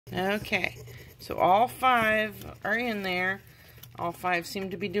Okay, so all 5 are in there. All 5 seem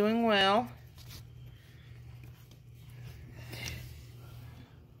to be doing well.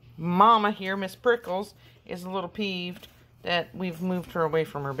 Mama here, Miss Prickles, is a little peeved that we've moved her away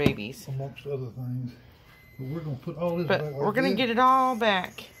from her babies. Amongst other things. But we're going to put all this back. But we're going to get it all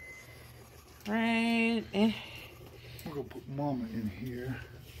back. Right in. We're going to put Mama in here.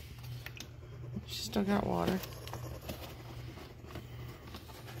 She's still got water.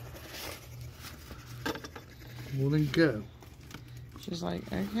 Well, then go. She's like,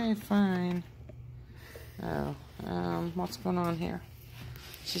 okay, fine. Oh, what's going on here?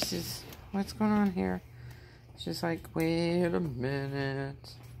 She says, what's going on here? She's like, wait a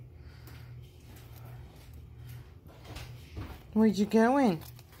minute. Where'd you going?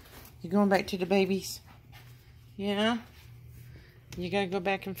 You going back to the babies? Yeah? You gotta go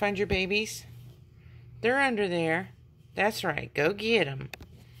back and find your babies? They're under there. That's right. Go get them.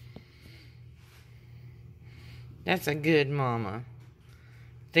 That's a good mama.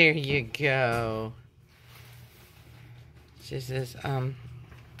 There you go. She says,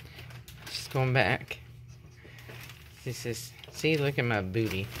 she's going back. She says, see, look at my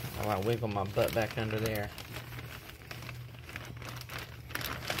booty. Oh, I wiggle my butt back under there.